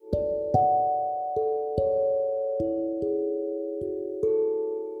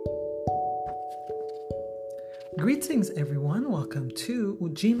Greetings, everyone. Welcome to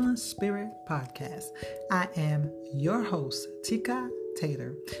Ujima Spirit Podcast. I am your host, Tika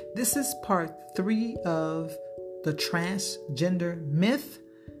Tater. This is part 3 of the transgender myth,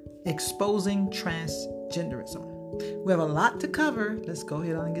 exposing transgenderism. We have a lot to cover. Let's go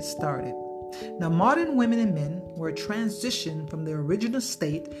ahead and get started. Now, modern women and men were transitioned from their original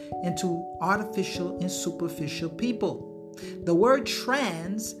state into artificial and superficial people. The word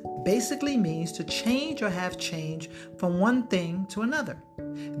trans basically means to change or have change from one thing to another.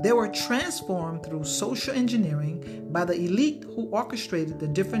 They were transformed through social engineering by the elite who orchestrated the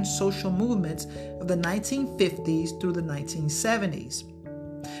different social movements of the 1950s through the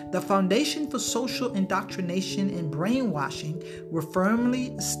 1970s. The foundation for social indoctrination and brainwashing were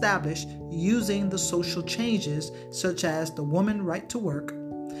firmly established using the social changes such as the woman right to work,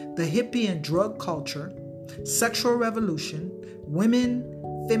 the hippie and drug culture, sexual revolution, women,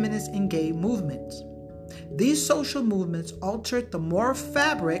 feminist, and gay movements. These social movements altered the moral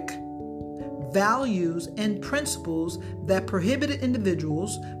fabric, values, and principles that prohibited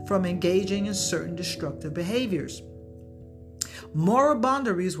individuals from engaging in certain destructive behaviors. Moral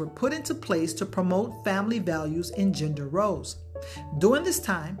boundaries were put into place to promote family values and gender roles. During this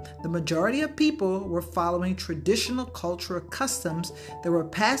time, the majority of people were following traditional cultural customs that were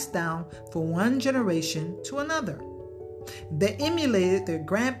passed down from one generation to another. They emulated their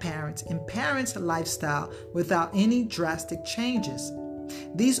grandparents' and parents' lifestyle without any drastic changes.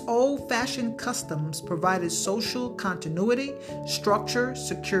 These old-fashioned customs provided social continuity, structure,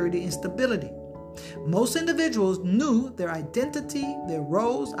 security, and stability. Most individuals knew their identity, their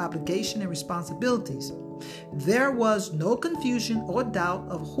roles, obligation, and responsibilities. There was no confusion or doubt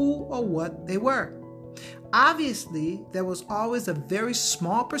of who or what they were. Obviously, there was always a very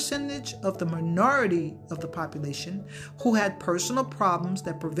small percentage of the minority of the population who had personal problems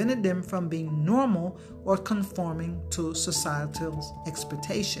that prevented them from being normal or conforming to societal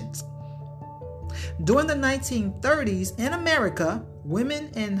expectations. During the 1930s in America,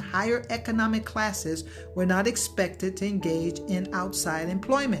 women in higher economic classes were not expected to engage in outside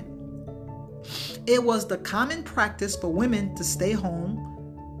employment. It was the common practice for women to stay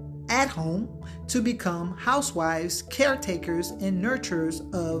at home, to become housewives, caretakers, and nurturers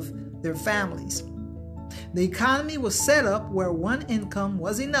of their families. The economy was set up where one income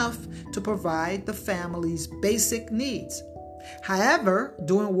was enough to provide the family's basic needs. However,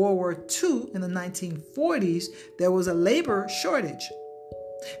 during World War II in the 1940s, there was a labor shortage.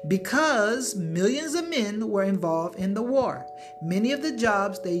 Because millions of men were involved in the war, many of the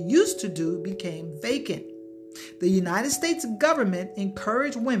jobs they used to do became vacant. The United States government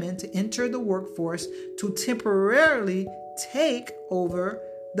encouraged women to enter the workforce to temporarily take over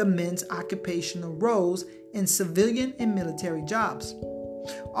the men's occupational roles in civilian and military jobs.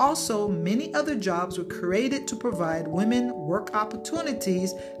 Also, many other jobs were created to provide women work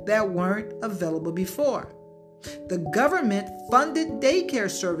opportunities that weren't available before. The government funded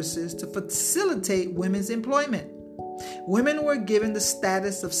daycare services to facilitate women's employment. Women were given the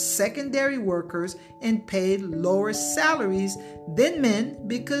status of secondary workers and paid lower salaries than men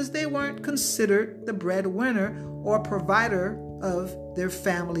because they weren't considered the breadwinner or provider of their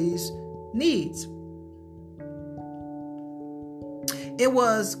family's needs. It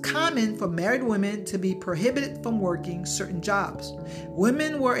was common for married women to be prohibited from working certain jobs.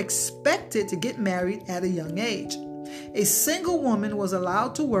 Women were expected to get married at a young age. A single woman was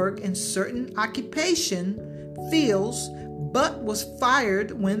allowed to work in certain occupation fields, but was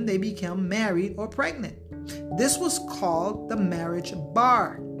fired when they became married or pregnant. This was called the marriage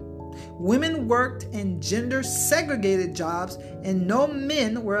bar. Women worked in gender-segregated jobs, and no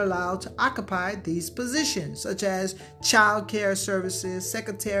men were allowed to occupy these positions, such as child care services,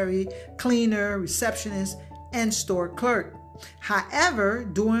 secretary, cleaner, receptionist, and store clerk. However,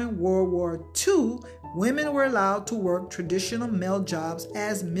 during World War II, women were allowed to work traditional male jobs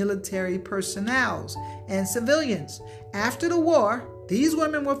as military personnel and civilians. After the war, these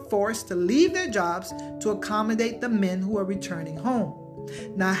women were forced to leave their jobs to accommodate the men who were returning home.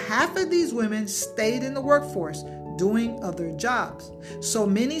 Now, half of these women stayed in the workforce doing other jobs. So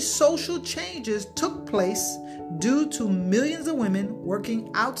many social changes took place due to millions of women working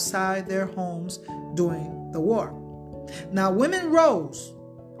outside their homes during the war. Now, women roles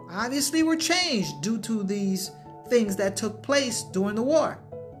obviously were changed due to these things that took place during the war.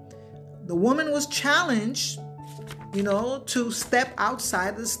 The woman was challenged, to step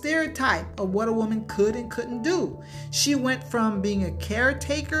outside the stereotype of what a woman could and couldn't do. She went from being a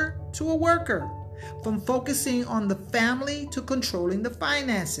caretaker to a worker, from focusing on the family to controlling the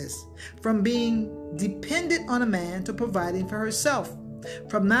finances, from being dependent on a man to providing for herself.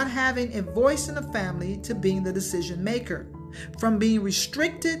 from not having a voice in the family to being the decision maker, from being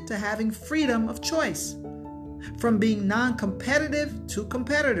restricted to having freedom of choice, from being non-competitive to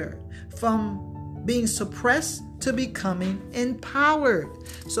competitor, from being suppressed to becoming empowered.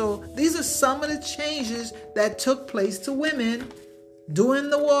 So these are some of the changes that took place to women during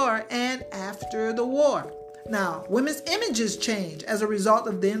the war and after the war. Now, women's images changed as a result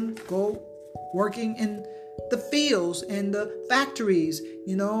of them working in the fields and the factories,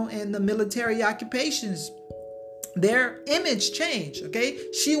 and the military occupations. Their image changed, okay?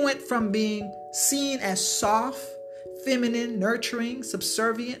 She went from being seen as soft, feminine, nurturing,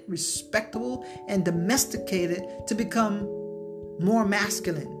 subservient, respectable, and domesticated to become more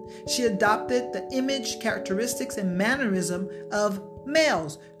masculine. She adopted the image, characteristics, and mannerism of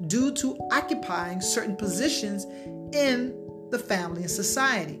males due to occupying certain positions in the family and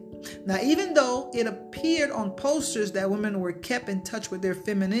society. Now, even though it appeared on posters that women were kept in touch with their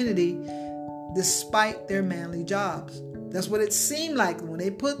femininity despite their manly jobs. That's what it seemed like when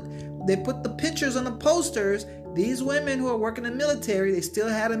they put the pictures on the posters. These women who are working in the military, they still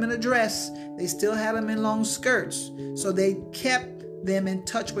had them in a dress. They still had them in long skirts. So they kept them in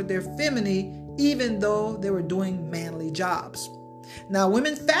touch with their femininity even though they were doing manly jobs. Now,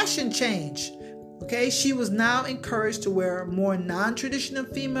 women's fashion changed. Okay, she was now encouraged to wear more non-traditional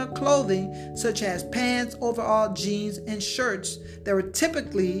female clothing, such as pants, overall, jeans, and shirts that were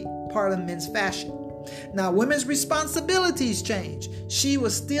typically part of men's fashion. Now, women's responsibilities changed. She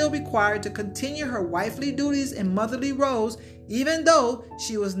was still required to continue her wifely duties and motherly roles, even though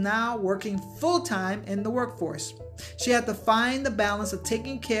she was now working full-time in the workforce. She had to find the balance of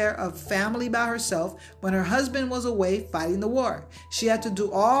taking care of family by herself when her husband was away fighting the war. She had to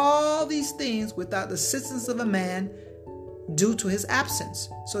do all these things without the assistance of a man due to his absence.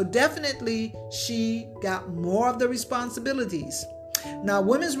 So definitely she got more of the responsibilities. Now,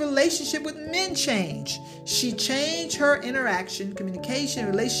 women's relationship with men changed. She changed her interaction, communication,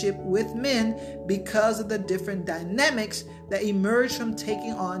 relationship with men because of the different dynamics that emerged from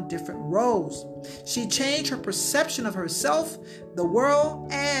taking on different roles. She changed her perception of herself, the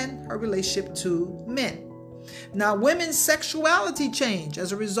world, and her relationship to men. Now, women's sexuality changed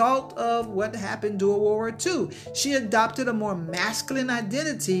as a result of what happened during World War II. She adopted a more masculine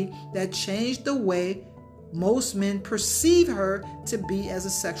identity that changed the way most men perceive her to be as a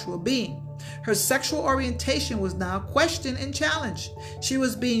sexual being. Her sexual orientation was now questioned and challenged. She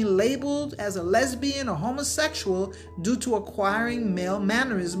was being labeled as a lesbian or homosexual due to acquiring male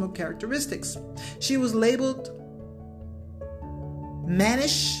mannerism or characteristics. She was labeled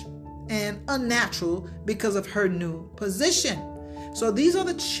mannish and unnatural because of her new position. So these are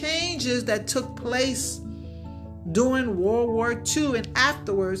the changes that took place during World War II and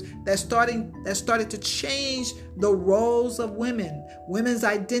afterwards that started to change the roles of women, women's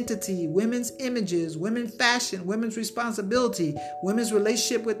identity, women's images, women's fashion, women's responsibility, women's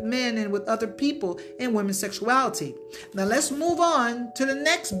relationship with men and with other people, and women's sexuality. Now let's move on to the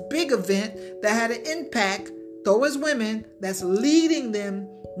next big event that had an impact towards women that's leading them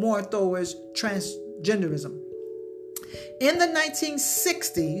more towards transgenderism. In the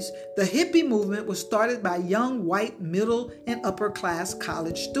 1960s, the hippie movement was started by young white middle and upper class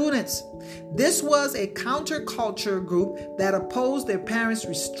college students. This was a counterculture group that opposed their parents'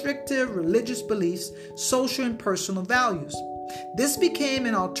 restrictive religious beliefs, social and personal values. This became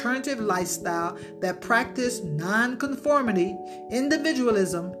an alternative lifestyle that practiced nonconformity,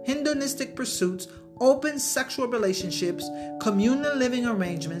 individualism, hedonistic pursuits, open sexual relationships, communal living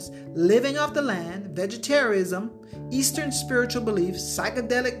arrangements, living off the land, vegetarianism, Eastern spiritual beliefs,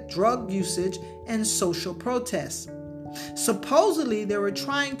 psychedelic drug usage, and social protests. Supposedly, they were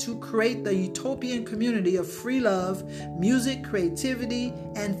trying to create the utopian community of free love, music, creativity,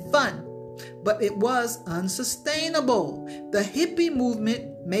 and fun. But it was unsustainable. The hippie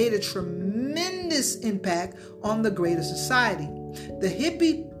movement made a tremendous impact on the greater society. The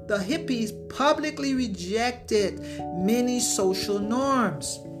hippies publicly rejected many social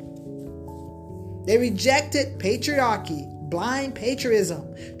norms. They rejected patriarchy, blind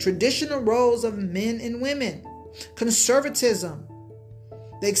patriotism, traditional roles of men and women, conservatism,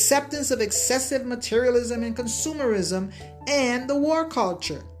 the acceptance of excessive materialism and consumerism, and the war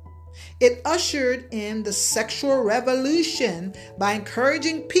culture. It ushered in the sexual revolution by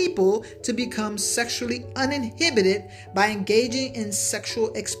encouraging people to become sexually uninhibited by engaging in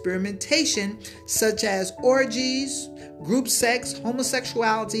sexual experimentation such as orgies, group sex,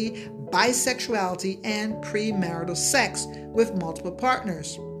 homosexuality, bisexuality, and premarital sex with multiple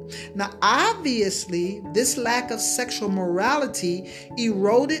partners. Now, obviously, this lack of sexual morality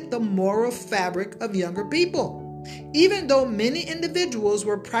eroded the moral fabric of younger people. Even though many individuals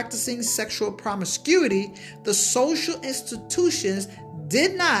were practicing sexual promiscuity, the social institutions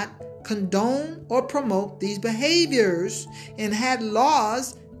did not condone or promote these behaviors and had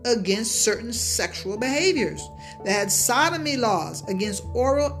laws against certain sexual behaviors. They had sodomy laws against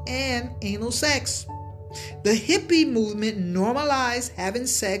oral and anal sex. The hippie movement normalized having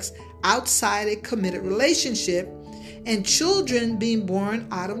sex outside a committed relationship and children being born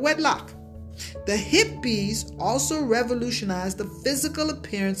out of wedlock. The hippies also revolutionized the physical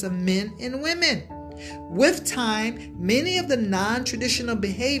appearance of men and women. With time, many of the non-traditional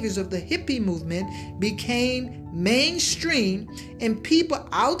behaviors of the hippie movement became mainstream, and people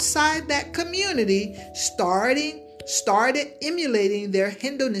outside that community started emulating their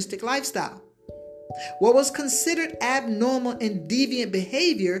hedonistic lifestyle. What was considered abnormal and deviant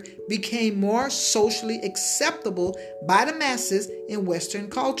behavior became more socially acceptable by the masses in Western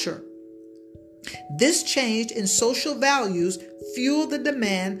culture. This change in social values fueled the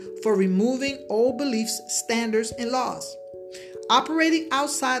demand for removing old beliefs, standards, and laws. Operating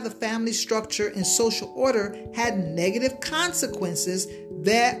outside the family structure and social order had negative consequences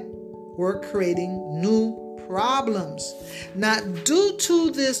that were creating new problems. Now, due to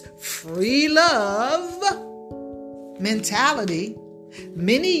this free love mentality,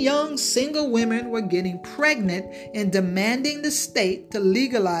 many young single women were getting pregnant and demanding the state to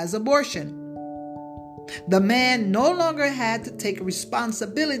legalize abortion. The man no longer had to take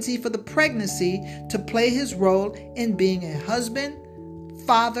responsibility for the pregnancy to play his role in being a husband,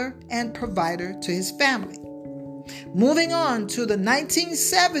 father, and provider to his family. Moving on to the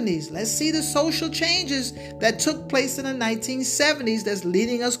 1970s, let's see the social changes that took place in the 1970s that's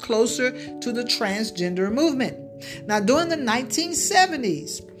leading us closer to the transgender movement. Now, during the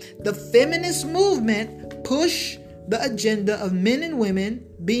 1970s, the feminist movement pushed the agenda of men and women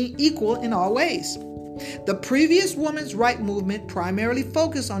being equal in all ways. The previous women's rights movement primarily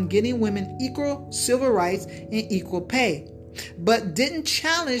focused on getting women equal civil rights and equal pay, but didn't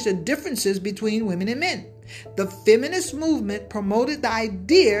challenge the differences between women and men. The feminist movement promoted the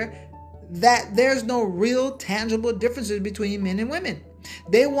idea that there's no real tangible differences between men and women.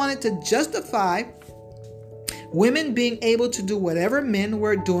 They wanted to justify women being able to do whatever men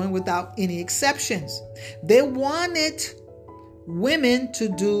were doing without any exceptions. They wanted women to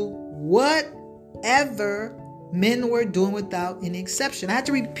do whatever men were doing without any exception. I have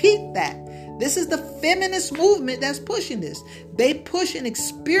to repeat that. This is the feminist movement that's pushing this. They push an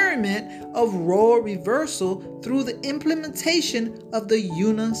experiment of role reversal through the implementation of the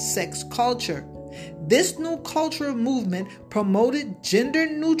unisex culture. This new cultural movement promoted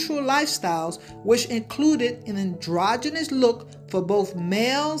gender-neutral lifestyles, which included an androgynous look for both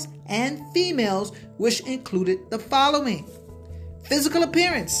males and females, which included the following: physical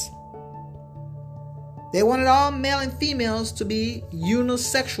appearance. They wanted all male and females to be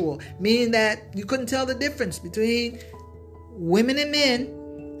unisexual, meaning that you couldn't tell the difference between women and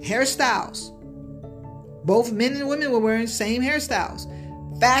men. Hairstyles. Both men and women were wearing same hairstyles.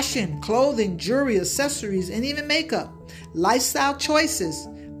 Fashion, clothing, jewelry, accessories, and even makeup. Lifestyle choices.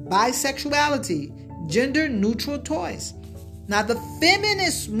 Bisexuality. Gender-neutral toys. Now, the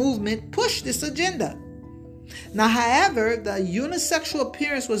feminist movement pushed this agenda. Now, however, the unisexual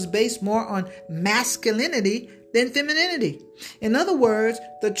appearance was based more on masculinity than femininity. In other words,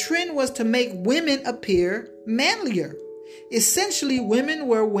 the trend was to make women appear manlier. Essentially, women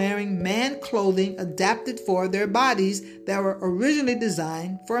were wearing man clothing adapted for their bodies that were originally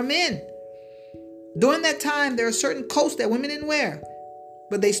designed for men. During that time, there are certain coats that women didn't wear,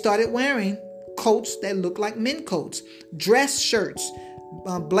 but they started wearing coats that looked like men coats, dress shirts,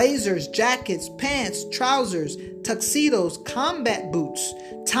 blazers, jackets, pants, trousers, tuxedos, combat boots,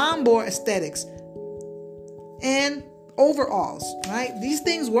 tomboy aesthetics, and overalls, right? These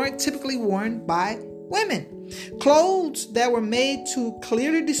things weren't typically worn by women. Clothes that were made to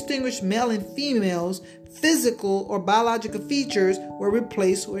clearly distinguish male and females' physical or biological features were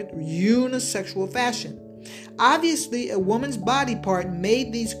replaced with unisexual fashion. Obviously, a woman's body part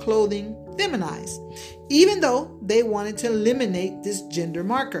made these clothing feminized, even though they wanted to eliminate this gender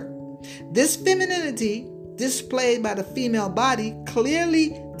marker. This femininity displayed by the female body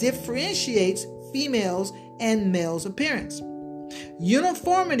clearly differentiates females and males' appearance.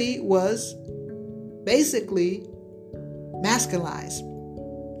 Uniformity was basically masculinized.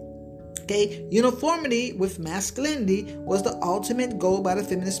 Okay, uniformity with masculinity was the ultimate goal by the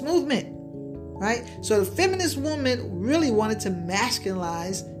feminist movement, right? So the feminist movement really wanted to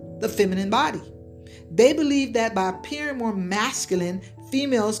masculinize the feminine body. They believed that by appearing more masculine,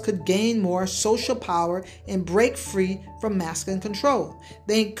 females could gain more social power and break free from masculine control.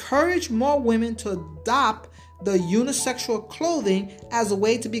 They encouraged more women to adopt the unisexual clothing as a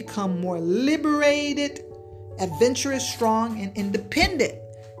way to become more liberated, adventurous, strong, and independent.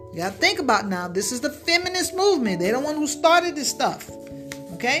 You gotta think about now, this is the feminist movement. They're the one who started this stuff.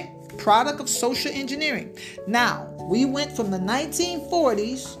 Okay? Product of social engineering. Now, we went from the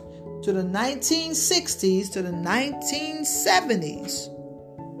 1940s to the 1960s to the 1970s.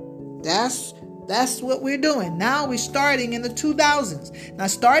 That's what we're doing. Now we're starting in the 2000s. Now,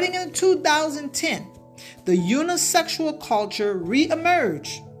 starting in 2010, the unisexual culture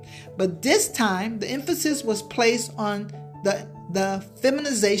re-emerged. But this time, the emphasis was placed on the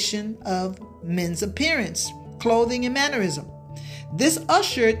feminization of men's appearance, clothing, and mannerism. This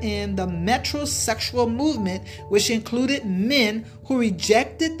ushered in the metrosexual movement, which included men who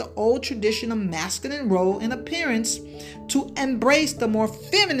rejected the old tradition of masculine role and appearance to embrace the more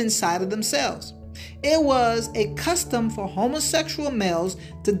feminine side of themselves. It was a custom for homosexual males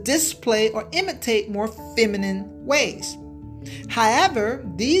to display or imitate more feminine ways. However,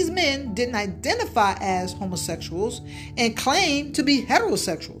 these men didn't identify as homosexuals and claimed to be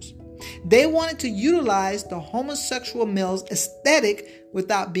heterosexuals. They wanted to utilize the homosexual male's aesthetic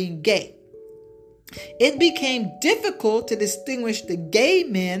without being gay. It became difficult to distinguish the gay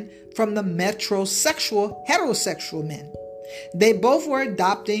men from the metrosexual heterosexual men. They both were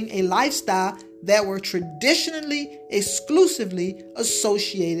adopting a lifestyle that were traditionally exclusively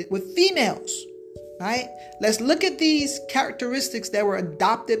associated with females. Right? Let's look at these characteristics that were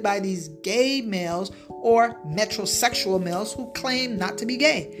adopted by these gay males or metrosexual males who claim not to be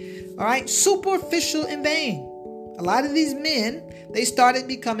gay. All right? Superficial and vain. A lot of these men, they started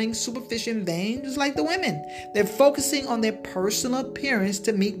becoming superficial and vain, just like the women. They're focusing on their personal appearance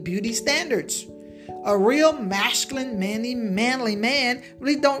to meet beauty standards. A real masculine, manly man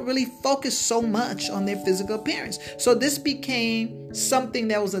don't really focus so much on their physical appearance. So this became something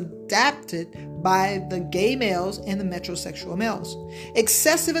that was adapted by the gay males and the metrosexual males.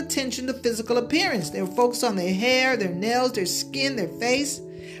 Excessive attention to physical appearance. They were focused on their hair, their nails, their skin, their face.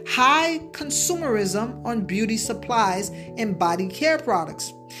 High consumerism on beauty supplies and body care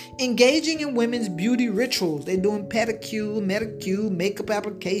products. Engaging in women's beauty rituals. They're doing pedicure, manicure, makeup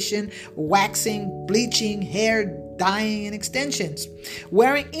application, waxing, bleaching, hair dyeing, and extensions.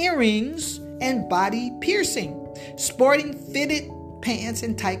 Wearing earrings and body piercing. Sporting fitted pants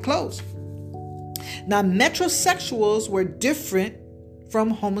and tight clothes. Now, metrosexuals were different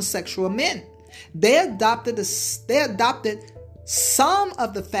from homosexual men. They adopted some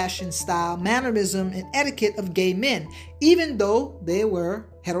of the fashion style, mannerism, and etiquette of gay men, even though they were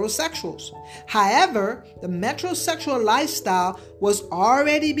heterosexuals. However, the metrosexual lifestyle was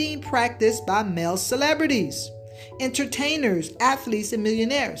already being practiced by male celebrities, entertainers, athletes, and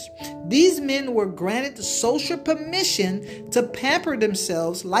millionaires. These men were granted the social permission to pamper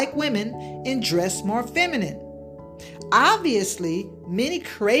themselves like women and dress more feminine. Obviously, many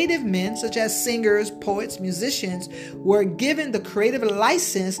creative men, such as singers, poets, musicians, were given the creative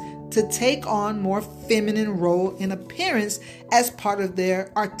license to take on more feminine role and appearance as part of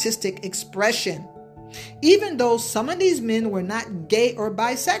their artistic expression, even though some of these men were not gay or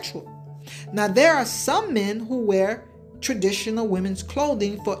bisexual. Now, there are some men who wear traditional women's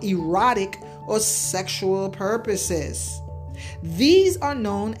clothing for erotic or sexual purposes. These are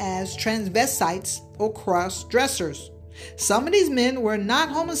known as transvestites or cross-dressers. Some of these men were not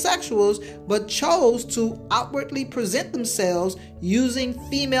homosexuals, but chose to outwardly present themselves using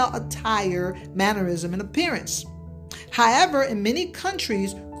female attire, mannerism, and appearance. However, in many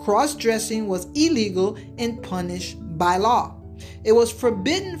countries, cross-dressing was illegal and punished by law. It was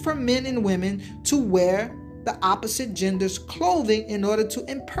forbidden for men and women to wear the opposite gender's clothing in order to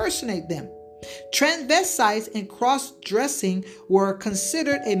impersonate them. Transvestites and cross-dressing were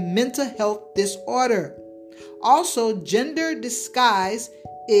considered a mental health disorder. Also, gender disguise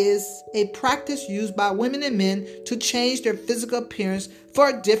is a practice used by women and men to change their physical appearance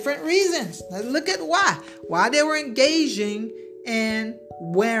for different reasons. Let's look at why they were engaging and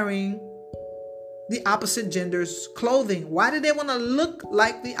wearing the opposite gender's clothing. Why did they want to look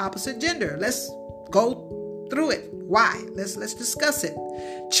like the opposite gender? Let's go through it. Why? Let's discuss it.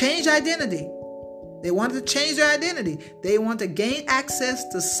 Change identity. They wanted to change their identity. They want to gain access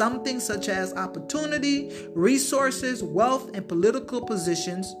to something such as opportunity, resources, wealth, and political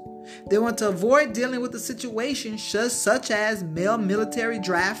positions. They want to avoid dealing with a situation such as male military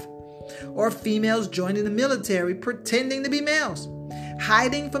draft or females joining the military pretending to be males,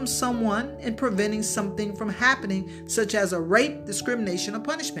 hiding from someone and preventing something from happening, such as a rape, discrimination, or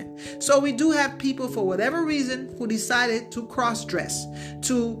punishment. So we do have people, for whatever reason, who decided to cross-dress,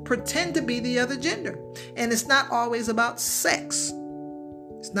 to pretend to be the other gender. And it's not always about sex.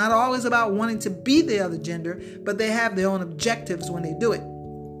 It's not always about wanting to be the other gender, but they have their own objectives when they do it.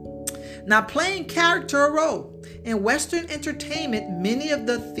 Now, playing character or role. In Western entertainment, many of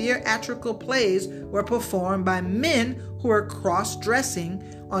the theatrical plays were performed by men who were cross-dressing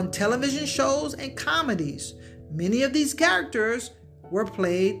on television shows and comedies. Many of these female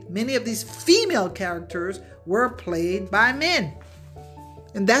characters were played by men.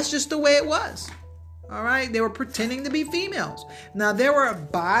 And that's just the way it was. All right, they were pretending to be females. Now, there were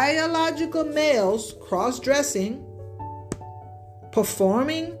biological males cross-dressing,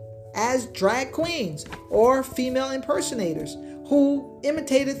 performing as drag queens or female impersonators who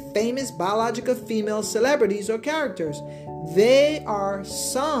imitated famous biological female celebrities or characters. There are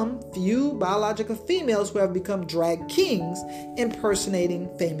some few biological females who have become drag kings impersonating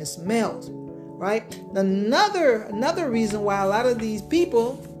famous males, right? Another reason why a lot of these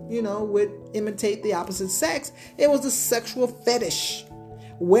people, would imitate the opposite sex, it was a sexual fetish.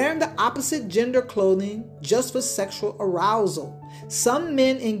 Wearing the opposite gender clothing just for sexual arousal. Some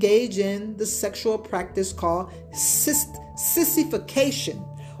men engage in the sexual practice called sissification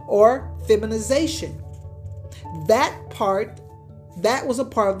or feminization. That was a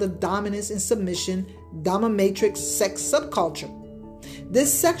part of the dominance and submission dominatrix sex subculture.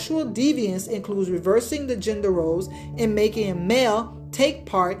 This sexual deviance includes reversing the gender roles and making a male take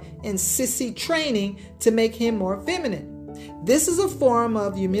part in sissy training to make him more feminine. This is a form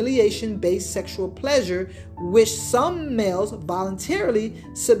of humiliation-based sexual pleasure which some males voluntarily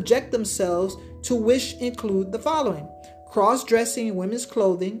subject themselves to, which include the following: cross-dressing in women's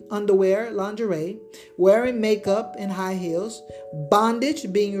clothing, underwear, lingerie, wearing makeup and high heels,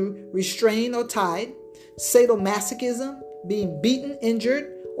 bondage, being restrained or tied, sadomasochism, being beaten,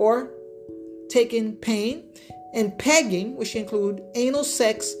 injured, or taking pain, and pegging, which include anal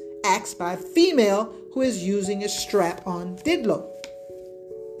sex acts by a female who is using a strap-on dildo.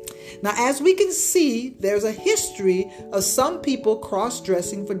 Now, as we can see, there's a history of some people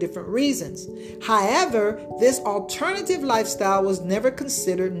cross-dressing for different reasons. However, this alternative lifestyle was never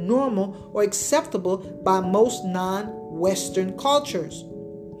considered normal or acceptable by most non-Western cultures.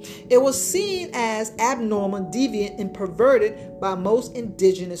 It was seen as abnormal, deviant, and perverted by most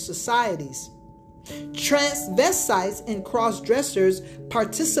indigenous societies. Transvestites and cross-dressers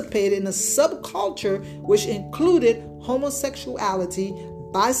participated in a subculture which included homosexuality,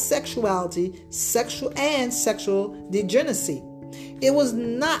 bisexuality, sexual degeneracy. It was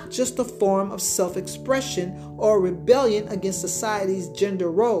not just a form of self-expression or rebellion against society's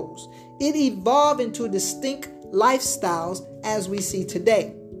gender roles. It evolved into distinct lifestyles as we see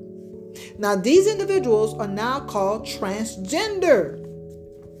today. Now, these individuals are now called transgender,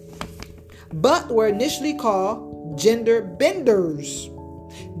 but were initially called gender benders.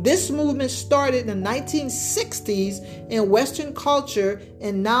 This movement started in the 1960s in Western culture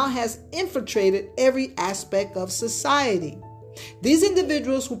and now has infiltrated every aspect of society. These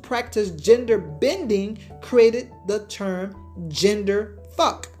individuals who practice gender bending created the term gender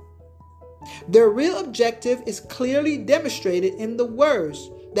fuck. Their real objective is clearly demonstrated in the words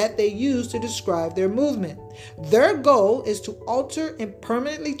that they use to describe their movement. Their goal is to alter and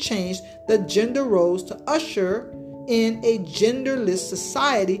permanently change the gender roles to usher in a genderless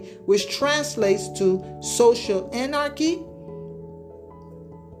society, which translates to social anarchy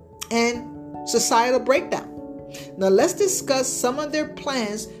and societal breakdown. Now, let's discuss some of their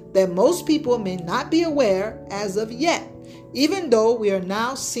plans that most people may not be aware as of yet, even though we are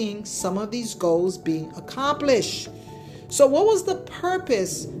now seeing some of these goals being accomplished. So what was the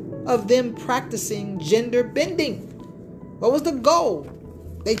purpose of them practicing gender bending? What was the goal?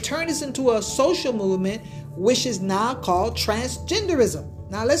 They turned this into a social movement, which is now called transgenderism.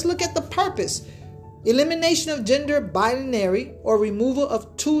 Now let's look at the purpose. Elimination of gender binary, or removal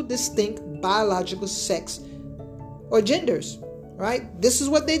of two distinct biological sex or genders, right? This is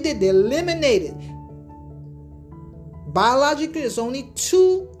what they did. They eliminated. Biologically, there's only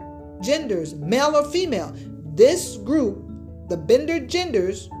two genders, male or female. This group, the bender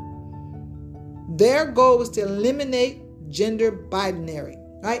genders, their goal was to eliminate gender binary,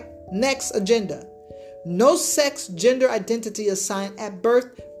 right? Next agenda. No sex gender identity assigned at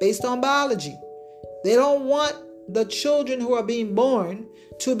birth based on biology. They don't want the children who are being born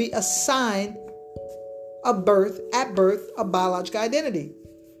to be assigned at birth a biological identity.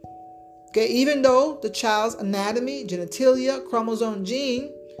 Okay, even though the child's anatomy, genitalia, chromosome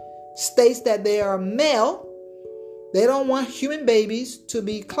gene states that they are male, they don't want human babies to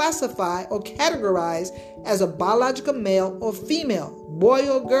be classified or categorized as a biological male or female, boy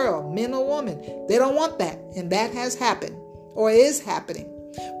or girl, man or woman. They don't want that, and that has happened or is happening.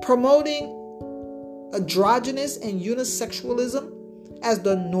 Promoting androgynous and unisexualism, as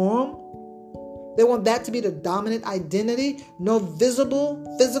the norm. They want that to be the dominant identity. No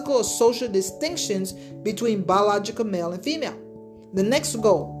visible, physical, or social distinctions between biological male and female. The next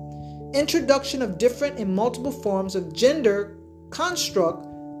goal, introduction of different and multiple forms of gender construct.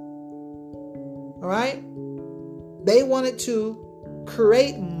 All right? They wanted to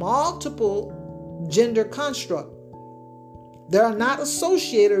create multiple gender construct that are not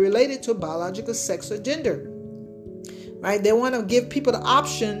associated or related to biological sex or gender. Right? They want to give people the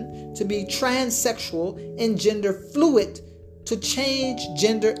option to be transsexual and gender fluid, to change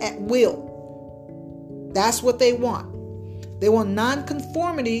gender at will. That's what they want. They want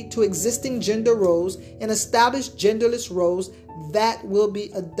nonconformity to existing gender roles and establish genderless roles that will be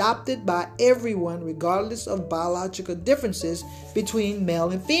adopted by everyone regardless of biological differences between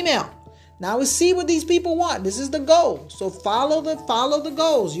male and female. Now we see what these people want. This is the goal. So follow the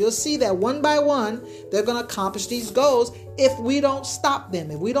goals. You'll see that one by one, they're going to accomplish these goals if we don't stop them,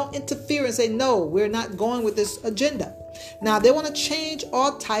 if we don't interfere and say, no, we're not going with this agenda. Now, they want to change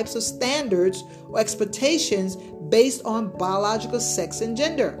all types of standards or expectations based on biological sex and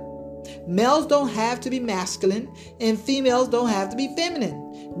gender. Males don't have to be masculine and females don't have to be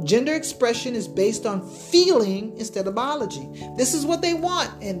feminine. Gender expression is based on feeling instead of biology. This is what they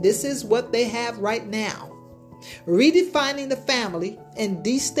want, and this is what they have right now. Redefining the family and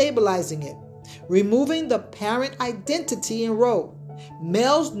destabilizing it. Removing the parent identity and role.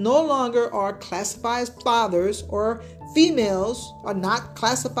 Males no longer are classified as fathers, or females are not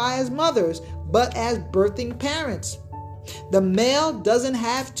classified as mothers, but as birthing parents. The male doesn't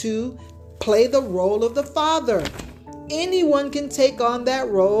have to play the role of the father. Anyone can take on that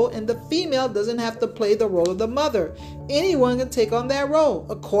role, and the female doesn't have to play the role of the mother. Anyone can take on that role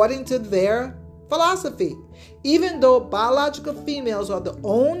according to their philosophy. Even though biological females are the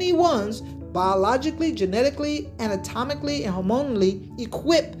only ones biologically, genetically, anatomically, and hormonally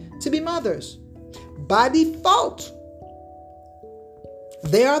equipped to be mothers. By default,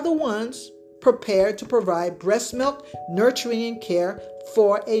 they are the ones prepared to provide breast milk, nurturing, and care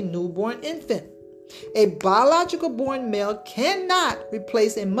for a newborn infant. A biological born male cannot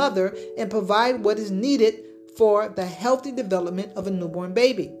replace a mother and provide what is needed for the healthy development of a newborn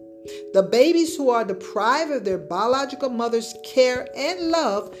baby. The babies who are deprived of their biological mother's care and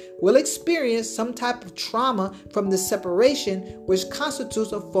love will experience some type of trauma from the separation, which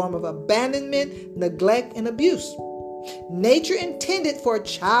constitutes a form of abandonment, neglect, and abuse. Nature intended for a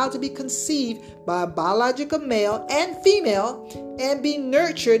child to be conceived by a biological male and female and be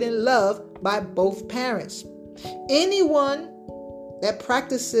nurtured and loved by both parents. Anyone that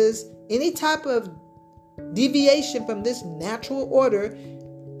practices any type of deviation from this natural order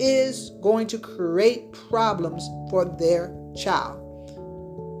is going to create problems for their child.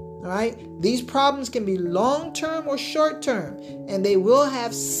 All right? These problems can be long-term or short-term, and they will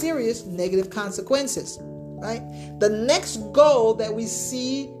have serious negative consequences. Right? The next goal that we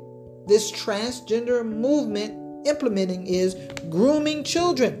see this transgender movement implementing is grooming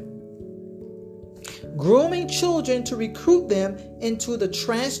children. Grooming children to recruit them into the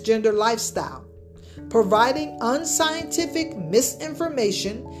transgender lifestyle. Providing unscientific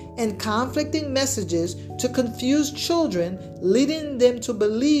misinformation and conflicting messages to confuse children, leading them to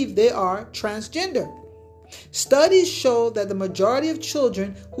believe they are transgender. Studies show that the majority of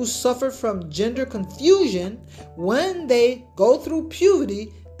children who suffer from gender confusion, when they go through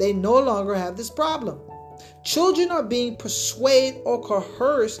puberty, they no longer have this problem. Children are being persuaded or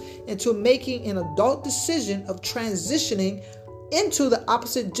coerced into making an adult decision of transitioning into the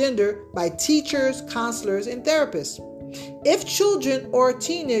opposite gender by teachers, counselors, and therapists. If children or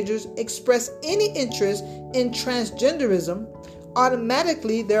teenagers express any interest in transgenderism,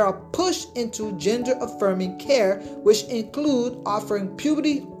 automatically they are pushed into gender-affirming care, which include offering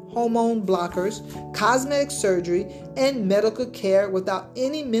puberty hormone blockers, cosmetic surgery, and medical care without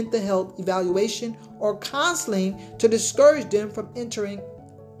any mental health evaluation or counseling to discourage them from entering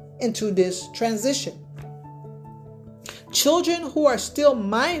into this transition. Children who are still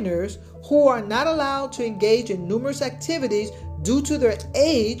minors, who are not allowed to engage in numerous activities due to their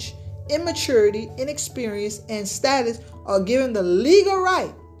age, immaturity, inexperience, and status, are given the legal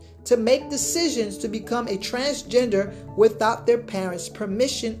right to make decisions to become a transgender without their parents'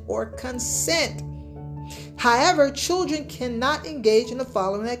 permission or consent. However, children cannot engage in the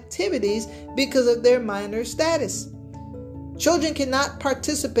following activities because of their minor status. Children cannot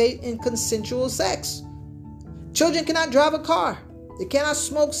participate in consensual sex. Children cannot drive a car. They cannot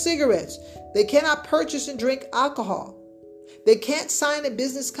smoke cigarettes. They cannot purchase and drink alcohol. They can't sign a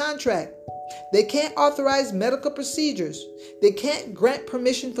business contract. They can't authorize medical procedures. They can't grant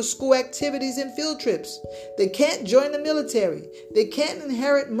permission for school activities and field trips. They can't join the military. They can't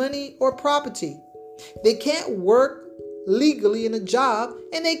inherit money or property. They can't work legally in a job,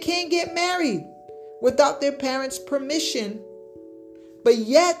 and they can't get married without their parents' permission. But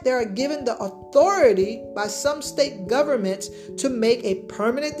yet they are given the authority by some state governments to make a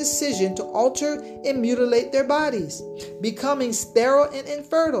permanent decision to alter and mutilate their bodies, becoming sterile and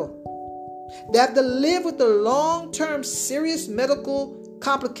infertile. They have to live with the long-term serious medical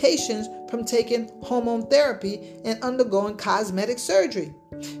complications from taking hormone therapy and undergoing cosmetic surgery,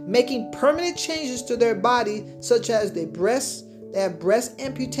 making permanent changes to their body, such as they have breast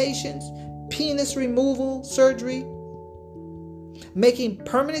amputations, penis removal surgery, making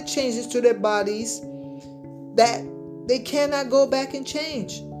permanent changes to their bodies that they cannot go back and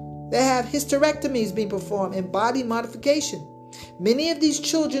change. They have hysterectomies being performed and body modification. Many of these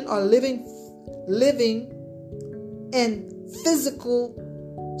children are living in physical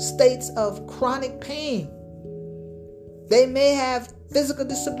states of chronic pain. They may have physical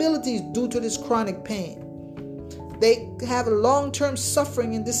disabilities due to this chronic pain. They have long-term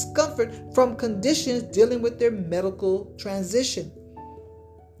suffering and discomfort from conditions dealing with their medical transition.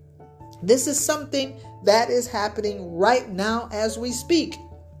 This is something that is happening right now as we speak.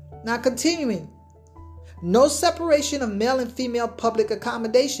 Now continuing. No separation of male and female public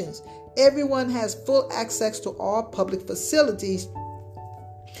accommodations. Everyone has full access to all public facilities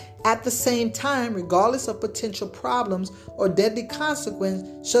at the same time, regardless of potential problems or deadly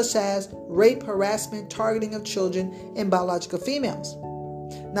consequences such as rape, harassment, targeting of children, and biological females.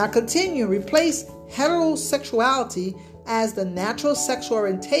 Now continue. Replace heterosexuality as the natural sexual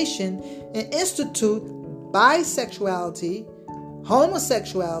orientation and institute bisexuality,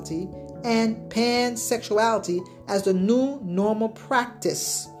 homosexuality, and pansexuality as the new normal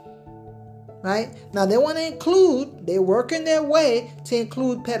practice. Right? Now they're working their way to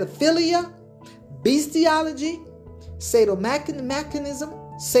include pedophilia, bestiality,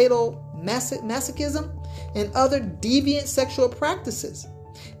 sadomasochism, and other deviant sexual practices.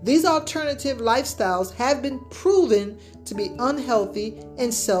 These alternative lifestyles have been proven to be unhealthy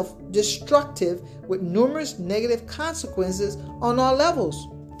and self-destructive with numerous negative consequences on all levels.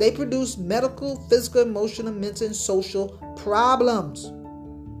 They produce medical, physical, emotional, mental, and social problems.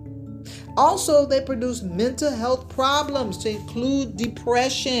 Also, they produce mental health problems to include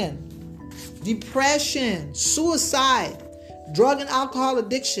depression, suicide, drug and alcohol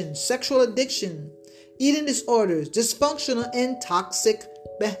addiction, sexual addiction, eating disorders, dysfunctional and toxic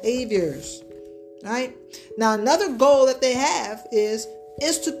behaviors. Right? Now, another goal that they have is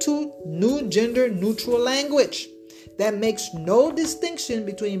institute new gender neutral language that makes no distinction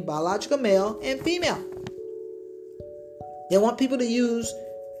between biological male and female. They want people to use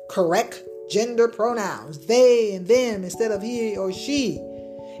correct gender pronouns, they and them, instead of he or she.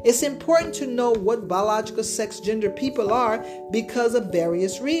 It's important to know what biological sex gender people are because of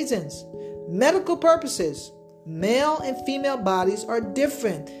various reasons. Medical purposes. Male and female bodies are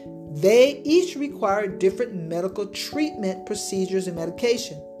different. They each require different medical treatment, procedures, and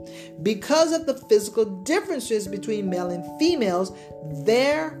medication. Because of the physical differences between male and females,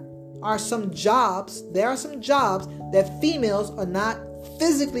 there are some jobs that females are not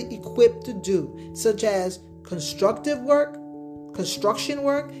physically equipped to do, such as construction work,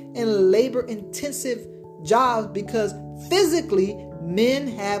 and labor-intensive jobs, because physically men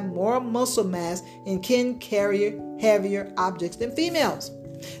have more muscle mass and can carry heavier objects than females.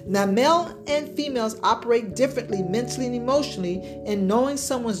 Now, male and females operate differently mentally and emotionally, and knowing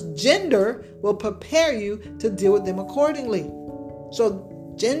someone's gender will prepare you to deal with them accordingly. So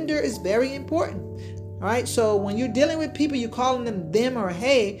gender is very important. All right, so when you're dealing with people, you're calling them or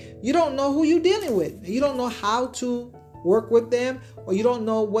hey, you don't know who you're dealing with. You don't know how to work with them, or you don't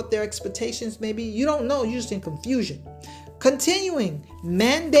know what their expectations may be. You don't know, you're just in confusion. Continuing,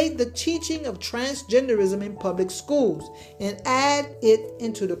 mandate the teaching of transgenderism in public schools and add it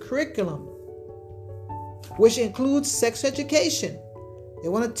into the curriculum, which includes sex education. They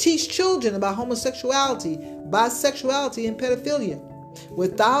want to teach children about homosexuality, bisexuality, and pedophilia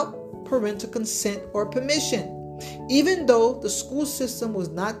without parental consent or permission, even though the school system was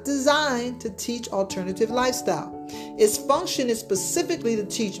not designed to teach alternative lifestyle. Its function is specifically to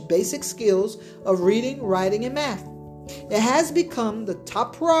teach basic skills of reading, writing, and math. It has become the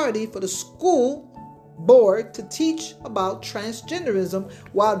top priority for the school board to teach about transgenderism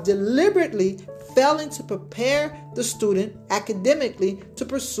while deliberately failing to prepare the student academically to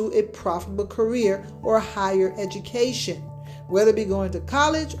pursue a profitable career or higher education, whether it be going to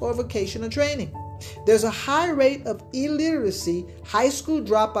college or vocational training. There's a high rate of illiteracy, high school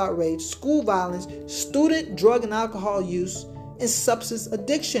dropout rates, school violence, student drug and alcohol use, and substance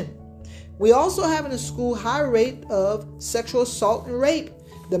addiction. We also have in the school high rate of sexual assault and rape,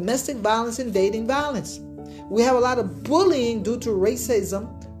 domestic violence, and dating violence. We have a lot of bullying due to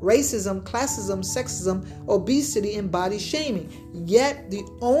racism, classism, sexism, obesity, and body shaming. Yet the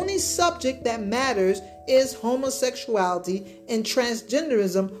only subject that matters is homosexuality and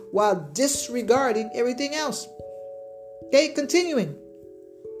transgenderism while disregarding everything else. Okay, continuing.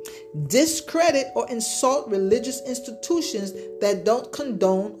 Discredit or insult religious institutions that don't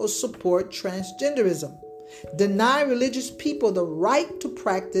condone or support transgenderism. Deny religious people the right to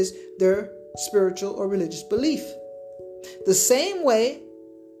practice their spiritual or religious belief. The same way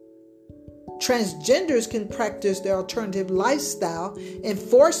transgenders can practice their alternative lifestyle and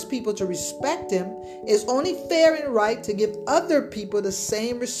force people to respect them, is only fair and right to give other people the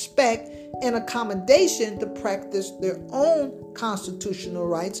same respect and accommodation to practice their own constitutional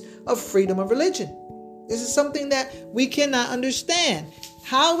rights of freedom of religion. This is something that we cannot understand.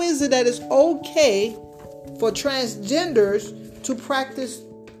 How is it that it's okay for transgenders to practice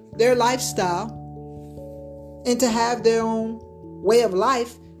their lifestyle and to have their own way of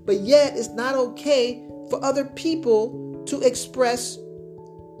life, but yet it's not okay for other people to express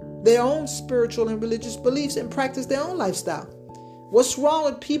their own spiritual and religious beliefs and practice their own lifestyle? What's wrong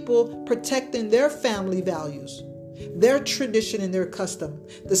with people protecting their family values, their tradition, and their custom?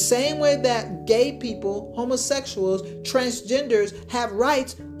 The same way that gay people, homosexuals, transgenders have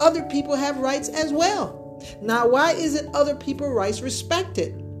rights, other people have rights as well. Now, why isn't other people's rights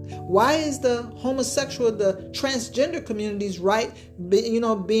respected? Why is the homosexual, the transgender community's right,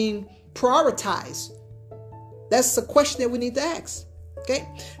 being prioritized? That's the question that we need to ask. Okay.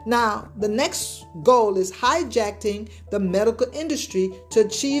 Now, the next goal is hijacking the medical industry to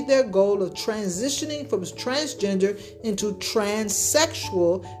achieve their goal of transitioning from transgender into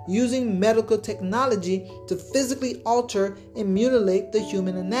transsexual using medical technology to physically alter and mutilate the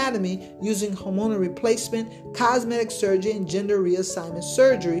human anatomy using hormonal replacement, cosmetic surgery, and gender reassignment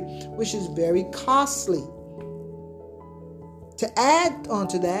surgery, which is very costly. To add on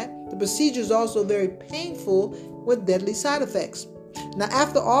to that, the procedure is also very painful with deadly side effects. Now,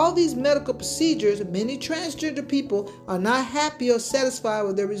 after all these medical procedures, many transgender people are not happy or satisfied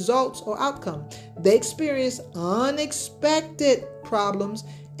with their results or outcome. They experience unexpected problems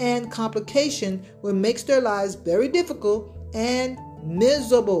and complications, which makes their lives very difficult and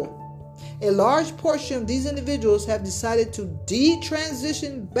miserable. A large portion of these individuals have decided to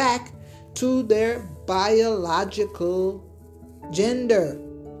detransition back to their biological gender.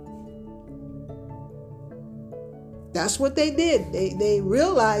 That's what they did. They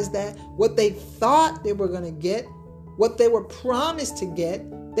realized that what they thought they were going to get, what they were promised to get,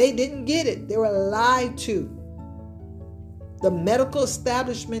 they didn't get it. They were lied to. The medical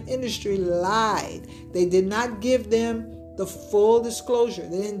establishment industry lied. They did not give them the full disclosure.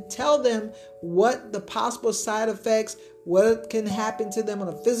 They didn't tell them what the possible side effects, what can happen to them on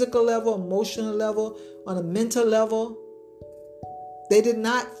a physical level, emotional level, on a mental level. They did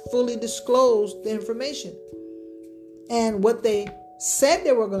not fully disclose the information. And what they said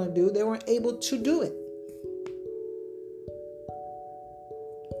they were going to do, they weren't able to do it.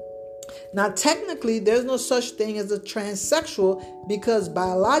 Now, technically, there's no such thing as a transsexual because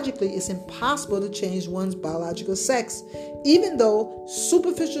biologically it's impossible to change one's biological sex, even though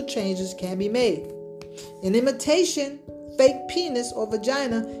superficial changes can be made. An imitation fake penis or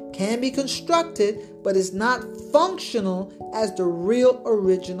vagina can be constructed, but is not functional as the real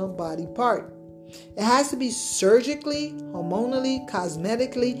original body part. It has to be surgically, hormonally,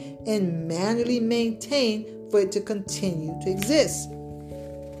 cosmetically, and manually maintained for it to continue to exist.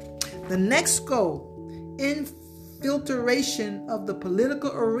 The next goal, infiltration of the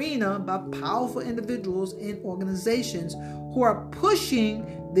political arena by powerful individuals and organizations who are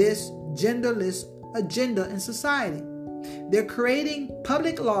pushing this genderless agenda in society. They're creating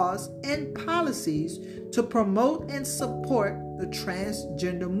public laws and policies to promote and support the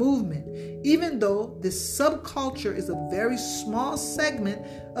transgender movement, even though this subculture is a very small segment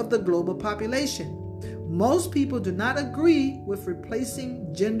of the global population. Most people do not agree with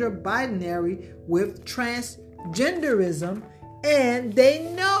replacing gender binary with transgenderism, and they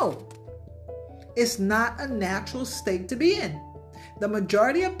know it's not a natural state to be in. The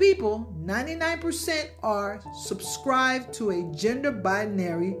majority of people, 99%, are subscribed to a gender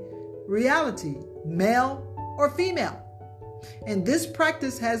binary reality, male or female. And this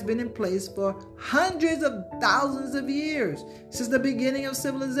practice has been in place for hundreds of thousands of years, since the beginning of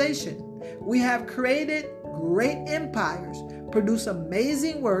civilization. We have created great empires, produced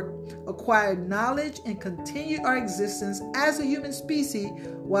amazing work, acquired knowledge, and continued our existence as a human species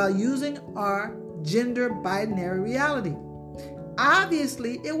while using our gender binary reality.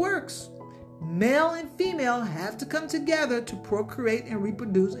 Obviously, it works. Male and female have to come together to procreate and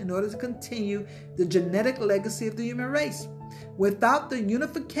reproduce in order to continue the genetic legacy of the human race. Without the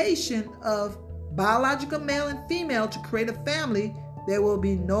unification of biological male and female to create a family, there will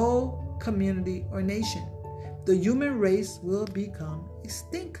be no community or nation. The human race will become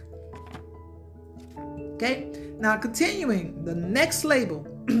extinct. Okay, now continuing, the next label,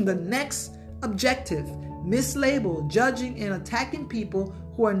 the next objective, mislabel, judging, and attacking people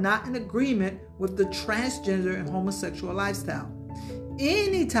who are not in agreement with the transgender and homosexual lifestyle.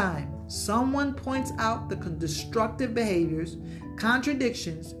 Anytime someone points out the destructive behaviors,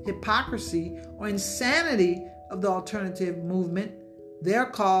 contradictions, hypocrisy, or insanity of the alternative movement, they're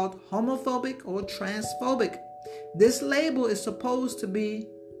called homophobic or transphobic. This label is supposed to be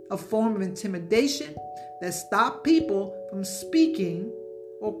a form of intimidation that stops people from speaking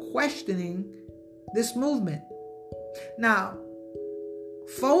or questioning this movement. Now,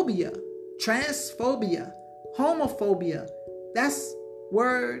 phobia, transphobia, homophobia, that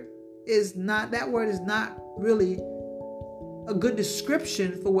word is not really a good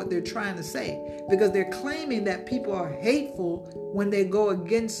description for what they're trying to say, because they're claiming that people are hateful when they go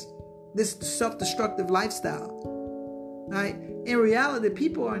against this self-destructive lifestyle. Right? In reality,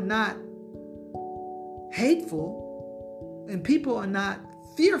 people are not hateful and people are not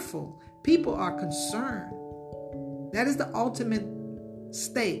fearful. People are concerned. That is the ultimate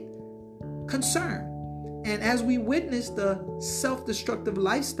state, concern. And as we witness the self-destructive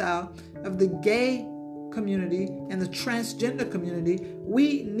lifestyle of the gay community and the transgender community,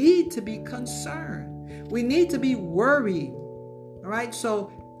 we need to be concerned. We need to be worried. All right?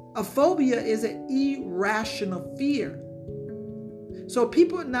 So a phobia is an irrational fear. So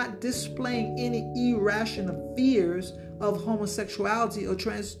people are not displaying any irrational fears of homosexuality or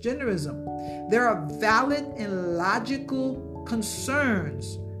transgenderism. There are valid and logical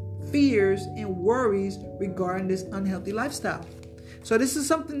concerns, fears, and worries regarding this unhealthy lifestyle. So this is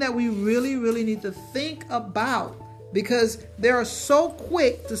something that we really, really need to think about, because they are so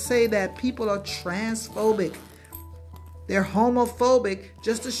quick to say that people are transphobic. They're homophobic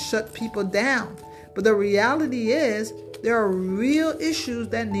just to shut people down. But the reality is there are real issues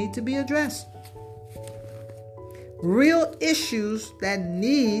that need to be addressed. Real issues that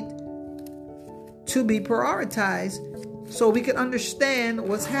need to be prioritized so we can understand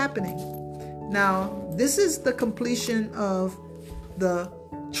what's happening. Now, this is the completion of the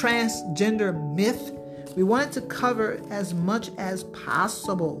transgender myth. We wanted to cover as much as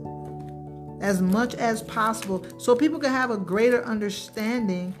possible, so people can have a greater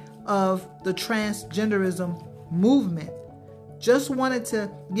understanding of the transgenderism movement. Just wanted to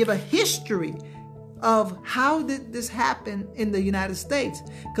give a history of how did this happen in the United States,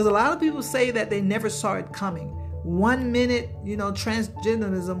 because a lot of people say that they never saw it coming. 1 minute,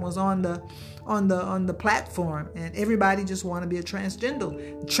 transgenderism was on the platform, and everybody just want to be a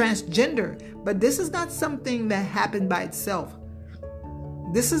transgender. But this is not something that happened by itself.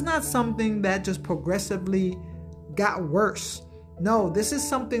 This is not something that just progressively got worse. No, this is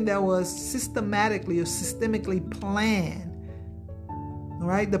something that was systemically planned. All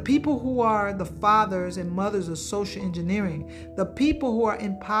right, the people who are the fathers and mothers of social engineering, the people who are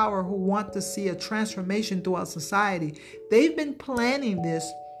in power who want to see a transformation throughout society, they've been planning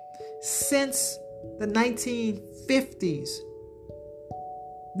this since the 1950s.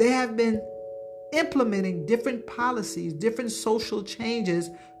 They have been implementing different policies, different social changes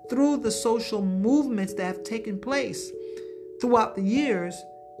through the social movements that have taken place throughout the years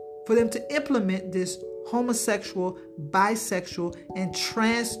for them to implement this homosexual, bisexual, and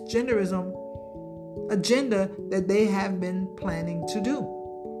transgenderism agenda that they have been planning to do.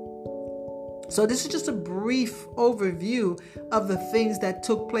 So this is just a brief overview of the things that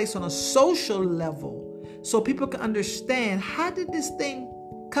took place on a social level, so people can understand, how did this thing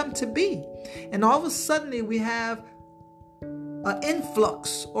come to be? And all of a sudden we have an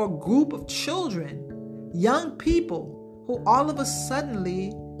influx or group of children, young people, who all of a sudden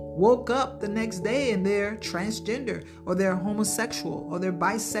woke up the next day and they're transgender, or they're homosexual, or they're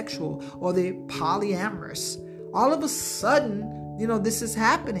bisexual, or they're polyamorous. All of a sudden, this is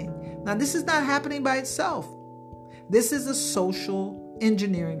happening. Now, this is not happening by itself. This is a social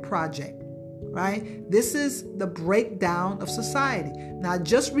engineering project, right? This is the breakdown of society. Now, I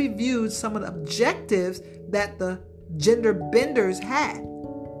just reviewed some of the objectives that the gender benders had.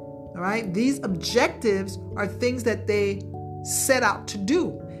 All right. These objectives are things that they set out to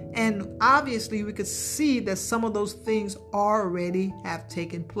do. And obviously we could see that some of those things already have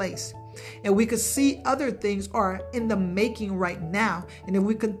taken place. And we could see other things are in the making right now. And if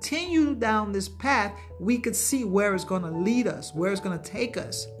we continue down this path, we could see where it's going to lead us, where it's going to take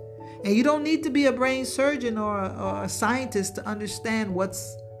us. And you don't need to be a brain surgeon or a scientist to understand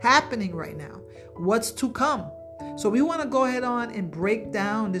what's happening right now, what's to come. So we want to go ahead on and break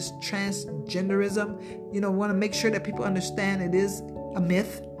down this transgenderism. We want to make sure that people understand it is a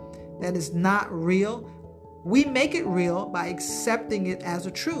myth, that is not real. We make it real by accepting it as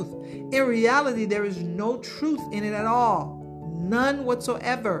a truth. In reality, there is no truth in it at all. None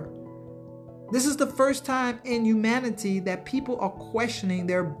whatsoever. This is the first time in humanity that people are questioning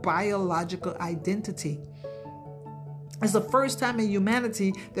their biological identity. It's the first time in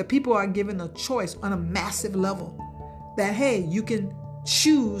humanity that people are given a choice on a massive level. That, hey, you can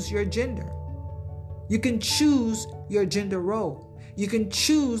choose your gender. You can choose your gender role. You can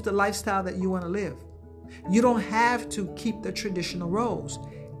choose the lifestyle that you want to live. You don't have to keep the traditional roles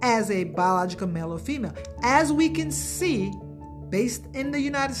as a biological male or female. As we can see, based in the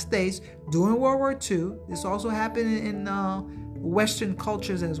United States during World War II, this also happened in Western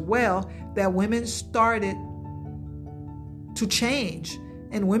cultures as well, that women started to change.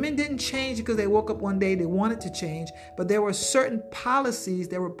 And women didn't change because they woke up one day, they wanted to change, but there were certain policies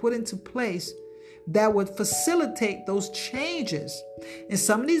that were put into place that would facilitate those changes. And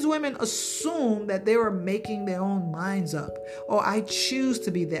some of these women assumed that they were making their own minds up. Oh, I choose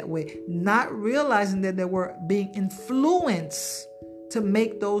to be that way, not realizing that they were being influenced to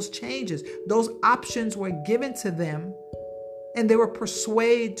make those changes. Those options were given to them, and they were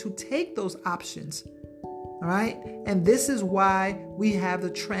persuaded to take those options. All right. And this is why we have the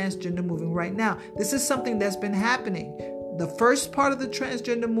transgender movement right now. This is something that's been happening. The first part of the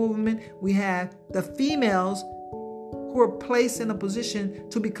transgender movement, we have the females who are placed in a position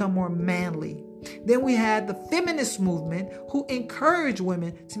to become more manly. Then we had the feminist movement who encouraged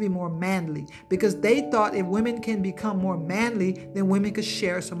women to be more manly because they thought if women can become more manly, then women could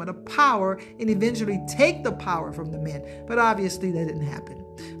share some of the power and eventually take the power from the men. But obviously that didn't happen.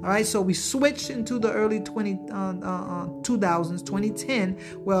 All right, so we switched into the early 2000s, 2010,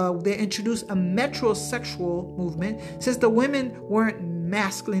 where they introduced a metrosexual movement. Since the women weren't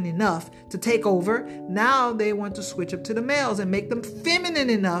masculine enough to take over, now they want to switch up to the males and make them feminine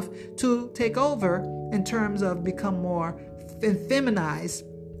enough to take over in terms of become more feminized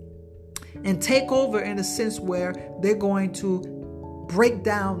and take over in a sense where they're going to break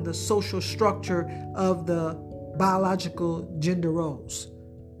down the social structure of the biological gender roles.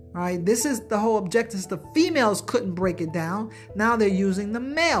 All right, this is the whole objective. The females couldn't break it down. Now they're using the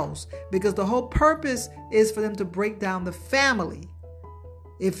males because the whole purpose is for them to break down the family.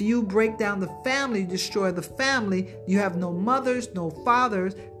 If you break down the family, destroy the family, you have no mothers, no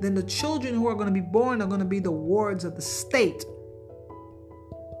fathers, then the children who are going to be born are going to be the wards of the state.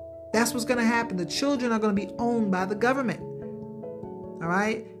 That's what's going to happen. The children are going to be owned by the government. All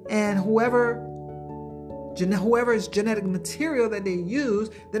right, and whoever's genetic material that they use,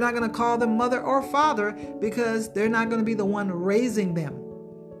 they're not going to call them mother or father because they're not going to be the one raising them.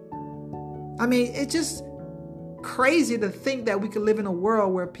 I mean, it's just crazy to think that we could live in a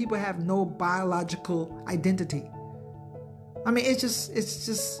world where people have no biological identity. I mean,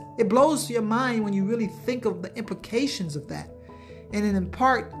 it blows your mind when you really think of the implications of that. And then in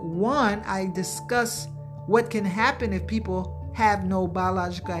part 1, I discuss what can happen if people have no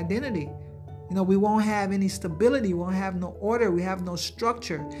biological identity. We won't have any stability. We won't have no order. We have no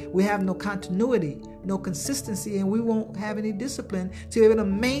structure. We have no continuity, no consistency, and we won't have any discipline to be able to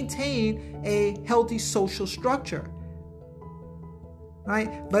maintain a healthy social structure.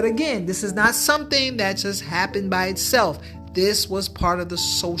 Right? But again, this is not something that just happened by itself. This was part of the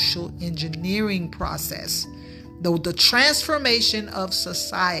social engineering process, the transformation of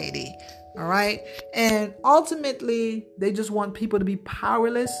society. All right? And ultimately, they just want people to be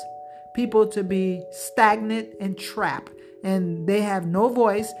powerless, people to be stagnant and trapped, and they have no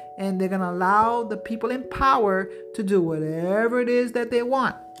voice, and they're going to allow the people in power to do whatever it is that they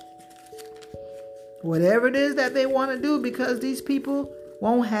want. Whatever it is that they want to do, because these people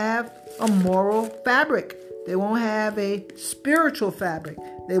won't have a moral fabric. They won't have a spiritual fabric.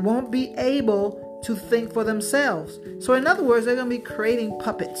 They won't be able to think for themselves. So in other words, they're going to be creating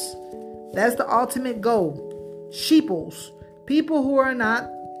puppets. That's the ultimate goal. Sheeples. People who are not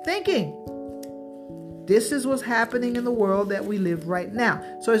thinking. This is what's happening in the world that we live right now.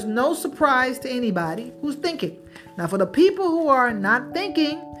 So it's no surprise to anybody who's thinking. Now, for the people who are not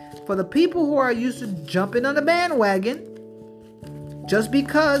thinking, For the people who are used to jumping on the bandwagon, just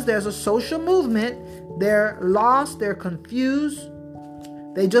because there's a social movement, they're lost, they're confused.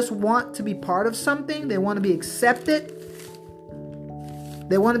 They just want to be part of something. They want to be accepted.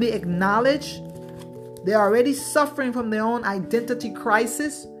 They want to be acknowledged. They're already suffering from their own identity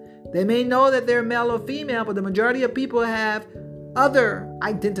crisis. They may know that they're male or female, but the majority of people have other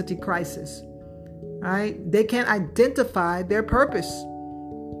identity crisis. Right? They can't identify their purpose.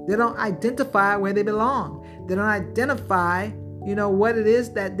 They don't identify where they belong. They don't identify, what it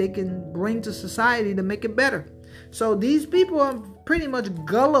is that they can bring to society to make it better. So these people are pretty much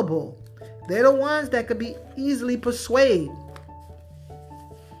gullible. They're the ones that could be easily persuaded.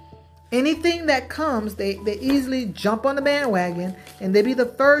 Anything that comes, they easily jump on the bandwagon, and they be the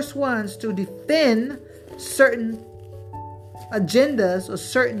first ones to defend certain agendas or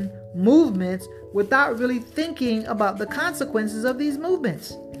certain movements without really thinking about the consequences of these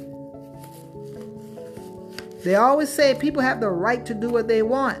movements. They always say people have the right to do what they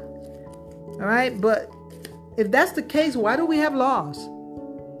want. All right? But if that's the case, why do we have laws?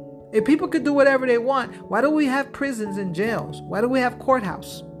 If people could do whatever they want, why do we have prisons and jails? Why do we have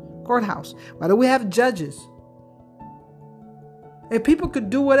courthouse? Why do we have judges? If people could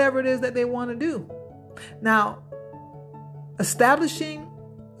do whatever it is that they want to do. Now, establishing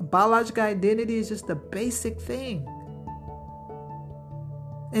a biological identity is just a basic thing.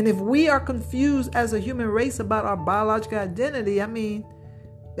 And if we are confused as a human race about our biological identity,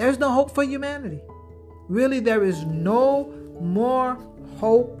 there's no hope for humanity. Really, there is no more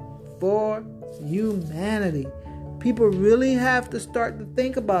hope for humanity. People really have to start to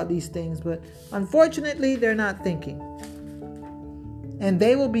think about these things, but unfortunately, they're not thinking. And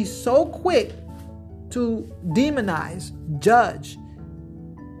they will be so quick to demonize, judge,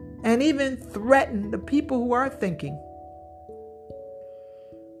 and even threaten the people who are thinking.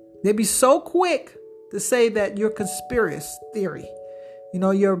 They'd be so quick to say that you're conspiracy theory.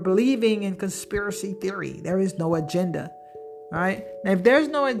 You're believing in conspiracy theory. There is no agenda. All right. Now, if there's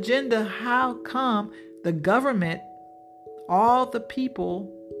no agenda, how come the government, all the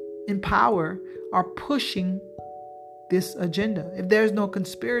people in power are pushing this agenda? If there's no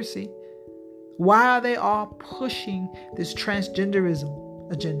conspiracy, why are they all pushing this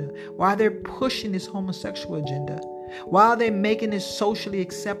transgenderism agenda? Why are they pushing this homosexual agenda? Why are they making it socially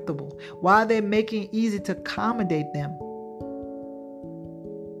acceptable? Why are they making it easy to accommodate them?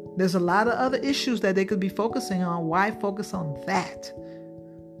 There's a lot of other issues that they could be focusing on. Why focus on that?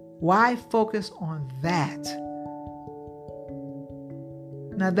 Why focus on that?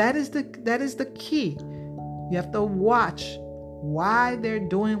 Now that is the key. You have to watch why they're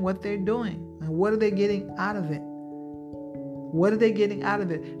doing what they're doing and what are they getting out of it. What are they getting out of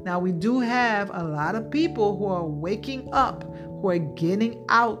it? Now we do have a lot of people who are waking up, who are getting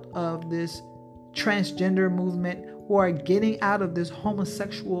out of this transgender movement, who are getting out of this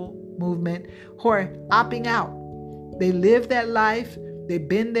homosexual movement, who are opting out. They live that life. They've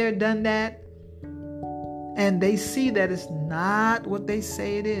been there, done that. And they see that it's not what they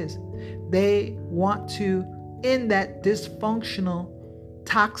say it is. They want to end that dysfunctional,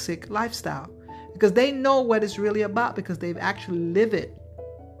 toxic lifestyle because they know what it's really about because they've actually lived it.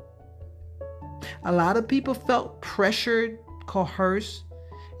 A lot of people felt pressured, coerced,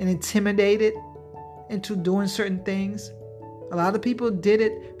 and intimidated into doing certain things. A lot of people did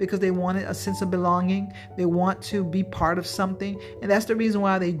it because they wanted a sense of belonging. They want to be part of something. And that's the reason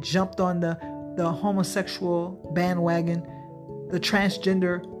why they jumped on the homosexual bandwagon, the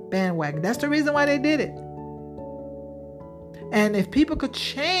transgender bandwagon. That's the reason why they did it. And if people could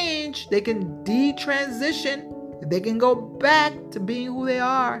change, they can detransition. They can go back to being who they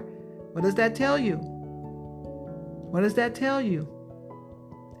are. What does that tell you? What does that tell you?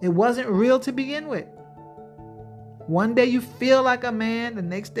 It wasn't real to begin with. One day you feel like a man, the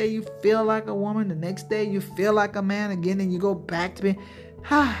next day you feel like a woman, the next day you feel like a man again, and you go back to being...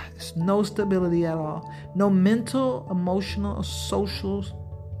 There's no stability at all. No mental, emotional, or social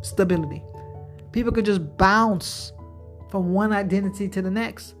stability. People could just bounce from one identity to the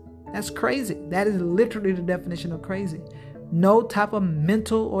next. That's crazy. That is literally the definition of crazy. No type of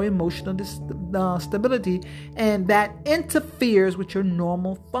mental or emotional stability, and that interferes with your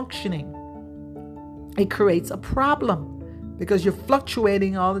normal functioning. It creates a problem because you're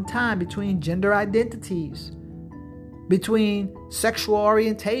fluctuating all the time between gender identities, between sexual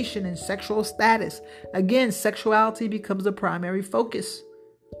orientation and sexual status. Again, sexuality becomes the primary focus.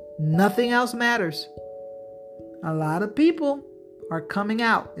 Nothing else matters. A lot of people are coming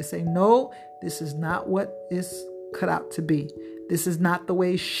out. They say, no, this is not what is cut out to be. This is not the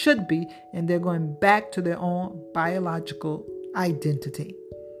way it should be. And they're going back to their own biological identity.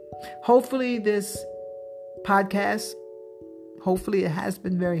 Hopefully this podcast, hopefully it has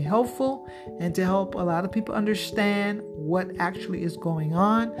been very helpful and to help a lot of people understand what actually is going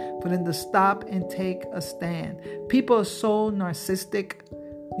on, for them to stop and take a stand. People are so narcissistic.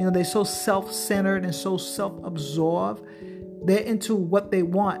 They're so self-centered and so self-absorbed. They're into what they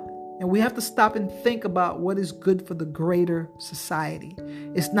want. And we have to stop and think about what is good for the greater society.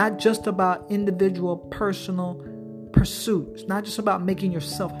 It's not just about individual personal pursuit. It's not just about making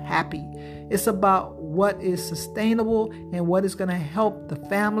yourself happy. It's about what is sustainable and what is going to help the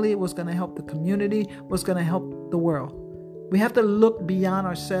family, what's going to help the community, what's going to help the world. We have to look beyond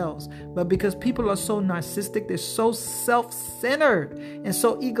ourselves. But because people are so narcissistic, they're so self-centered and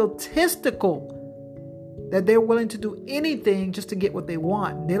so egotistical that they're willing to do anything just to get what they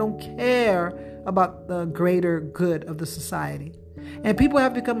want. They don't care about the greater good of the society. And people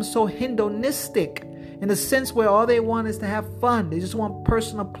have become so hedonistic in the sense where all they want is to have fun. They just want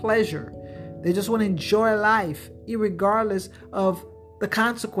personal pleasure. They just want to enjoy life, irregardless of the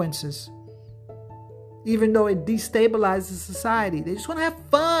consequences. Even though it destabilizes society. They just want to have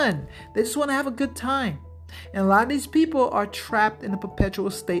fun. They just want to have a good time. And a lot of these people are trapped in a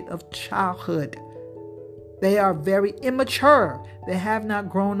perpetual state of childhood. They are very immature. They have not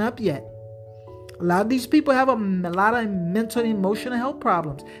grown up yet. A lot of these people have a lot of mental and emotional health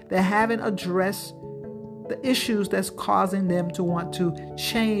problems. They haven't addressed the issues that's causing them to want to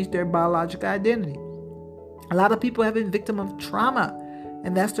change their biological identity. A lot of people have been victim of trauma,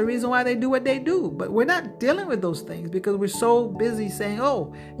 and that's the reason why they do what they do. But we're not dealing with those things because we're so busy saying,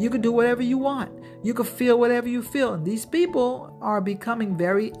 oh, you can do whatever you want. You can feel whatever you feel. And these people are becoming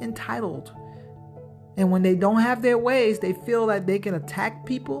very entitled. And when they don't have their ways, they feel like they can attack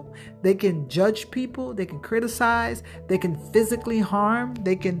people, they can judge people, they can criticize, they can physically harm,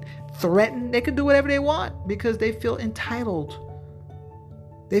 they can threaten, they can do whatever they want because they feel entitled.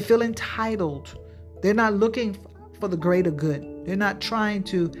 They feel entitled. They're not looking for the greater good. They're not trying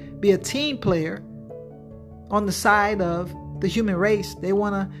to be a team player on the side of the human race. They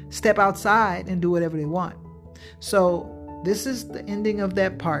want to step outside and do whatever they want. So this is the ending of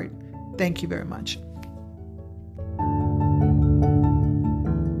that part. Thank you very much.